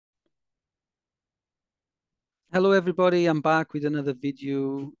Hello everybody, I'm back with another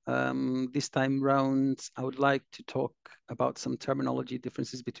video. This time round, I would like to talk about some terminology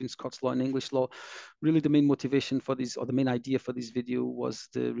differences between Scots law and English law. Really the main motivation for this, or the main idea for this video, was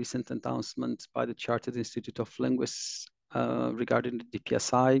the recent announcement by the Chartered Institute of Linguists regarding the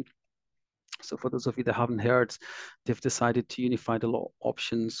DPSI. So for those of you that haven't heard, they've decided to unify the law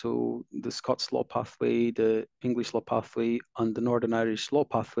options. So the Scots law pathway, the English law pathway, and the Northern Irish law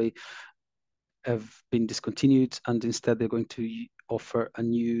pathway have been discontinued, and instead they're going to offer a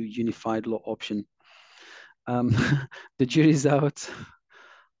new unified law option. The jury's out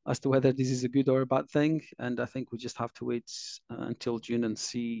as to whether this is a good or a bad thing, and I think we just have to wait until June and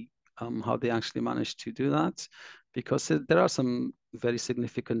see how they actually manage to do that, because there are some very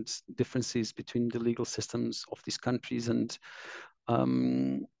significant differences between the legal systems of these countries, and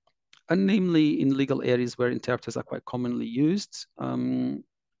namely in legal areas where interpreters are quite commonly used.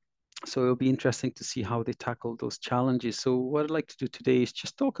 So it'll be interesting to see how they tackle those challenges. So what I'd like to do today is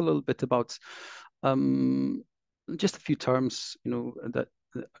just talk a little bit about just a few terms, that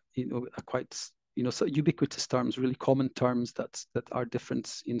are quite, so ubiquitous terms, really common terms that are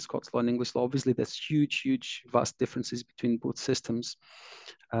different in Scots law and English law. Obviously, there's huge, vast differences between both systems,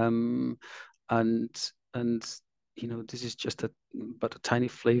 and this is just but a tiny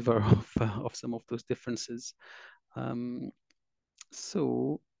flavor of some of those differences.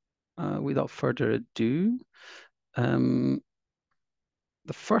 So without further ado, the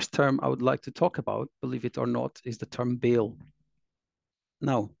first term I would like to talk about, believe it or not, is the term bail.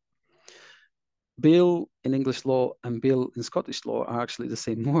 Now, bail in English law and bail in Scottish law are actually the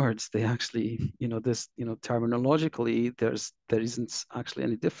same words. They actually, terminologically, there isn't actually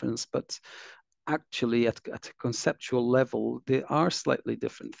any difference, but actually at a conceptual level, they are slightly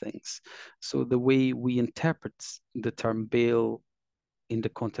different things. So the way we interpret the term bail in the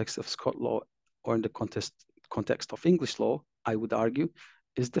context of Scot law or in the context of English law, I would argue,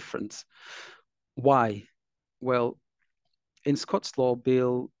 is different. Why? Well, in Scots law,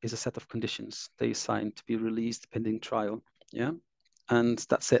 bail is a set of conditions they assign to be released pending trial. Yeah. And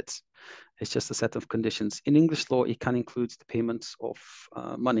that's it. It's just a set of conditions. In English law, it can include the payment of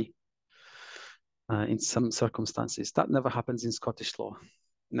money in some circumstances. That never happens in Scottish law.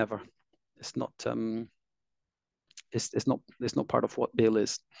 Never. It's not. It's not part of what bail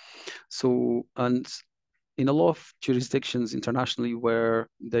is. So, and in a lot of jurisdictions internationally where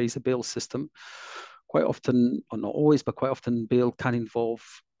there is a bail system, quite often, or not always, but quite often, bail can involve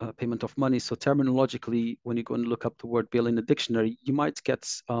payment of money. So terminologically, when you go and look up the word bail in the dictionary, you might get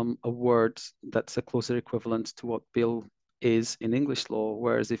a word that's a closer equivalent to what bail is in English law.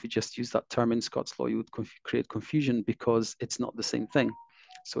 Whereas if you just use that term in Scots law, you would create confusion because it's not the same thing.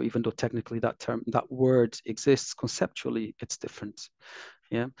 So even though technically that word exists, conceptually, it's different.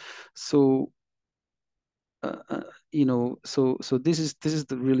 Yeah. So so this is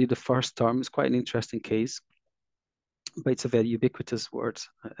really the first term. It's quite an interesting case, but it's a very ubiquitous word.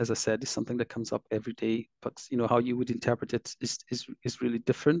 As I said, it's something that comes up every day. But how you would interpret it is really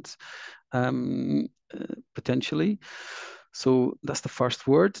different, potentially. So that's the first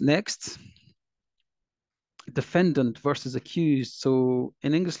word. Next, defendant versus accused. So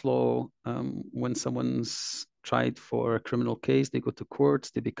in English law, when someone's tried for a criminal case, they go to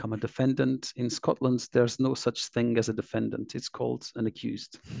court, they become a defendant. In Scotland, there's no such thing as a defendant. It's called an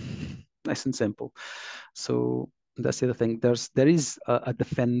accused. Nice and simple. So that's the other thing. There is a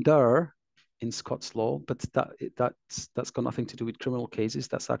defender in Scots law, but that's got nothing to do with criminal cases.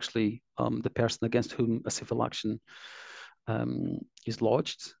 That's actually the person against whom a civil action is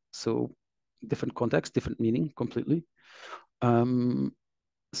lodged. So different context, different meaning completely.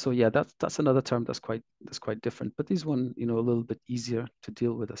 So yeah, that's another term that's quite different. But this one, a little bit easier to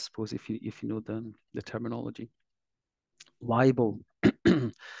deal with, I suppose, if you know the terminology. Libel.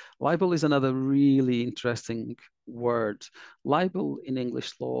 Libel is another really interesting word. Libel in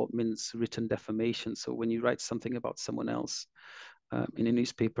English law means written defamation. So when you write something about someone else in a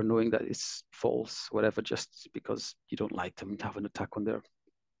newspaper, knowing that it's false, whatever, just because you don't like them, have an attack on their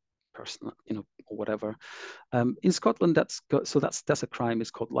person, or whatever. In Scotland, that's a crime.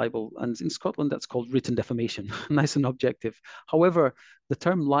 It's called libel, and in Scotland, that's called written defamation. Nice and objective. However, the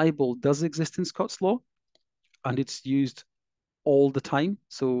term libel does exist in Scots law, and it's used all the time.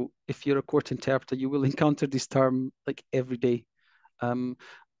 So if you're a court interpreter, you will encounter this term like every day. And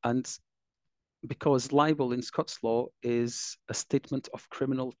because libel in Scots law is a statement of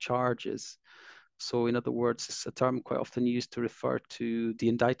criminal charges. So in other words, it's a term quite often used to refer to the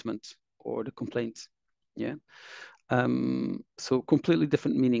indictment or the complaint. Yeah. So completely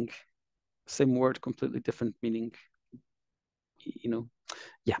different meaning. Same word, completely different meaning.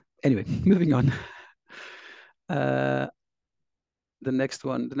 Yeah. Anyway, moving on. Uh, the next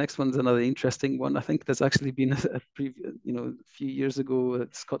one's another interesting one. I think there's actually been a previous, a few years ago, a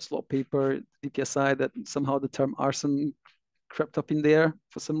Scots law paper, DPSI, that somehow the term arson crept up in there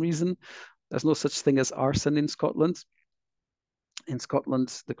for some reason. There's no such thing as arson in Scotland. In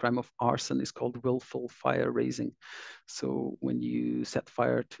Scotland, the crime of arson is called willful fire raising. So when you set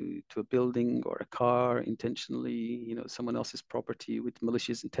fire to a building or a car intentionally, someone else's property with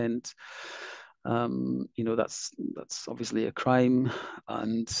malicious intent, that's obviously a crime.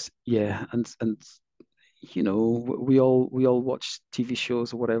 And yeah, and we all watch TV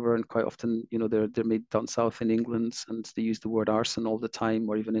shows or whatever, and quite often, they're made down south in England, and they use the word arson all the time,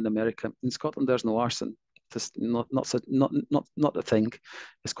 or even in America. In Scotland, there's no arson. Just not a thing.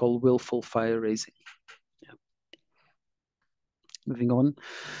 It's called willful fire raising. Yeah. Moving on.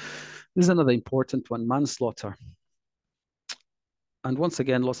 This is another important one: manslaughter. And once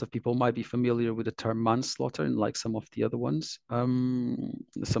again, lots of people might be familiar with the term manslaughter, and like some of the other ones,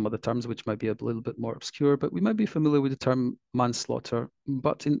 some other terms which might be a little bit more obscure, but we might be familiar with the term manslaughter.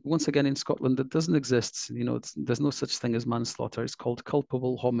 But once again, in Scotland, it doesn't exist. There's no such thing as manslaughter. It's called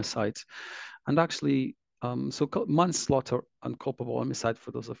culpable homicide. And actually, so manslaughter and culpable homicide, for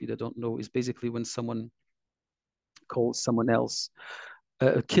those of you that don't know, is basically when someone kills someone else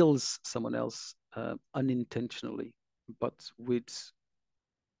unintentionally, but with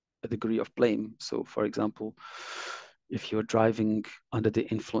a degree of blame. So, for example, if you're driving under the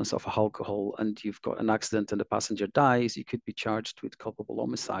influence of alcohol and you've got an accident and the passenger dies, you could be charged with culpable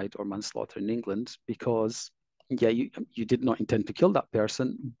homicide or manslaughter in England because, yeah, you did not intend to kill that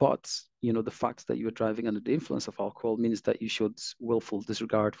person, but the fact that you were driving under the influence of alcohol means that you showed willful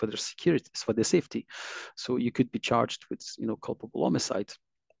disregard for their security, for their safety. So you could be charged with culpable homicide.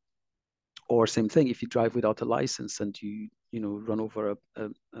 Or same thing, if you drive without a license and you run over a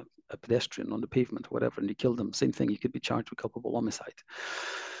pedestrian on the pavement or whatever, and you kill them, same thing, you could be charged with culpable homicide.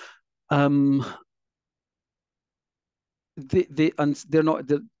 They're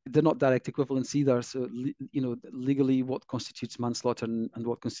not direct equivalents either. So legally, what constitutes manslaughter and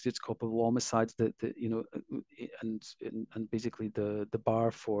what constitutes culpable homicide, and basically the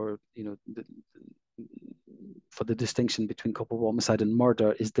bar for for the distinction between culpable homicide and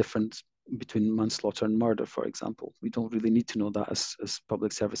murder is different between manslaughter and murder, for example. We don't really need to know that as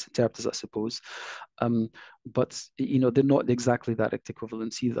public service interpreters, I suppose. But they're not exactly direct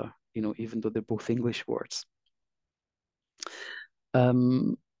equivalents either, even though they're both English words.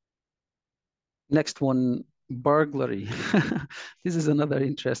 Next one, burglary. This is another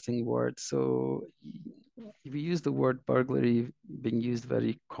interesting word. So we use the word burglary being used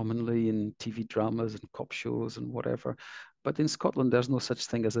very commonly in TV dramas and cop shows and whatever. But in Scotland, there's no such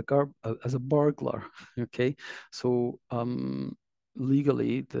thing as a burglar. Okay, so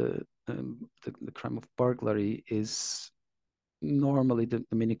legally, the crime of burglary is normally the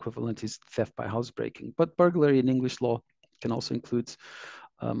main equivalent is theft by housebreaking. But burglary in English law can also include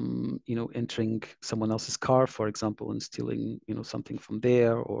entering someone else's car, for example, and stealing, something from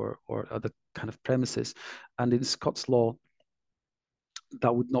there or other kind of premises. And in Scots law,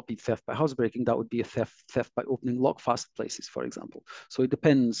 that would not be theft by housebreaking. That would be a theft by opening lockfast places, for example. So it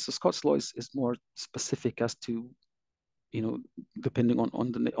depends. So Scots law is more specific as to depending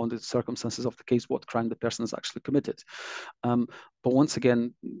on the circumstances of the case, what crime the person has actually committed. But once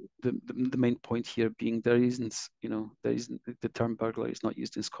again, the main point here being there isn't the term burglary is not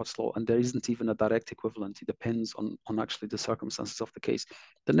used in Scots law, and there isn't even a direct equivalent. It depends on actually the circumstances of the case.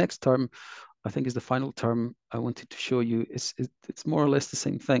 The next term, I think, is the final term I wanted to show you. It's more or less the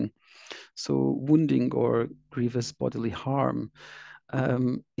same thing. So wounding or grievous bodily harm.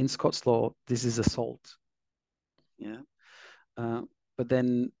 In Scots law, this is assault. Yeah. But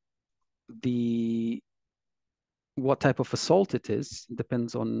then what type of assault it is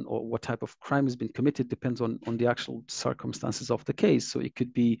depends on, or what type of crime has been committed depends on the actual circumstances of the case. So it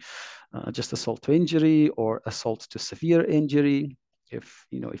could be just assault to injury or assault to severe injury if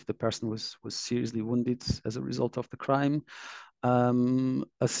the person was seriously wounded as a result of the crime.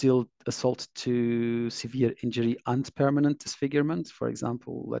 Assault to severe injury and permanent disfigurement. For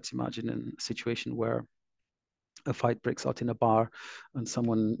example, let's imagine a situation where a fight breaks out in a bar and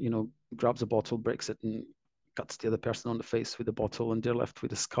someone, grabs a bottle, breaks it, and cuts the other person on the face with a bottle, and they're left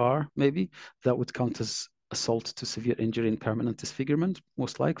with a scar, maybe. That would count as assault to severe injury and permanent disfigurement,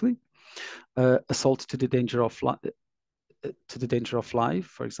 most likely. Assault to the danger of life,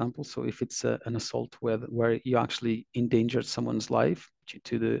 for example. So if it's an assault where you actually endangered someone's life due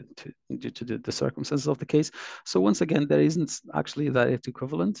to the circumstances of the case. So once again, there isn't actually a direct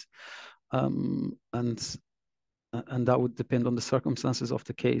equivalent. And that would depend on the circumstances of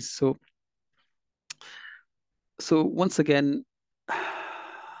the case. So So once again,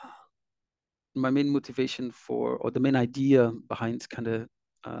 my main motivation for, or the main idea behind kind of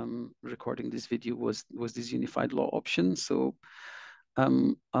recording this video was this unified law option. So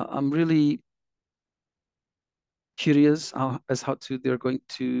I'm really curious as how they're going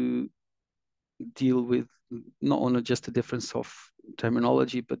to deal with not only just the difference of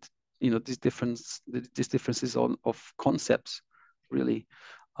terminology, but these differences of concepts, really,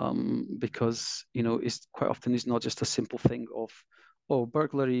 because it's quite often is not just a simple thing of, oh,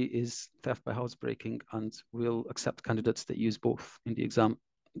 burglary is theft by housebreaking, and we'll accept candidates that use both in the exam.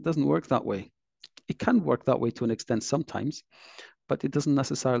 It doesn't work that way. It can work that way to an extent sometimes, but it doesn't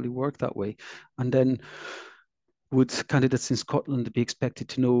necessarily work that way. And then, would candidates in Scotland be expected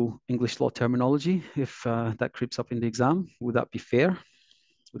to know English law terminology if that creeps up in the exam? Would that be fair?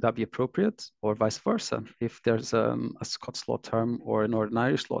 Would that be appropriate? Or vice versa? If there's a Scots law term or a Northern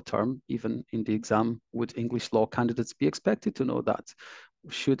Irish law term, even in the exam, would English law candidates be expected to know that?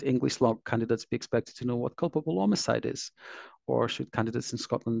 Should English law candidates be expected to know what culpable homicide is? Or should candidates in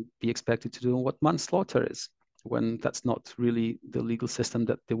Scotland be expected to know what manslaughter is, when that's not really the legal system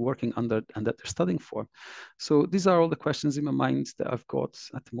that they're working under and that they're studying for? So these are all the questions in my mind that I've got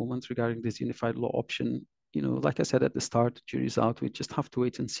at the moment regarding this unified law option. Like I said at the start, the jury's out. We just have to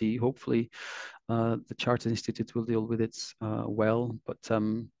wait and see. Hopefully, the Chartered Institute will deal with it well, but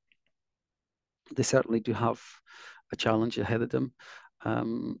they certainly do have a challenge ahead of them.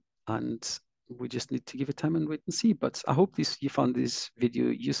 And we just need to give it time and wait and see. But I hope you found this video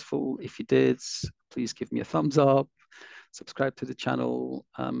useful. If you did, please give me a thumbs up, subscribe to the channel.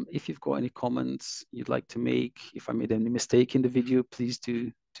 If you've got any comments you'd like to make, if I made any mistake in the video, please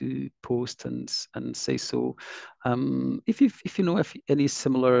do post and say so. If you know any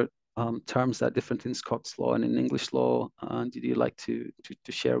similar terms that are different in Scots law and in English law, and you'd like to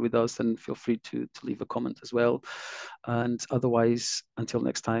share with us, then feel free to leave a comment as well. And otherwise, until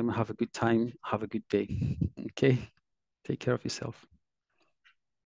next time, have a good time, have a good day. Okay, take care of yourself.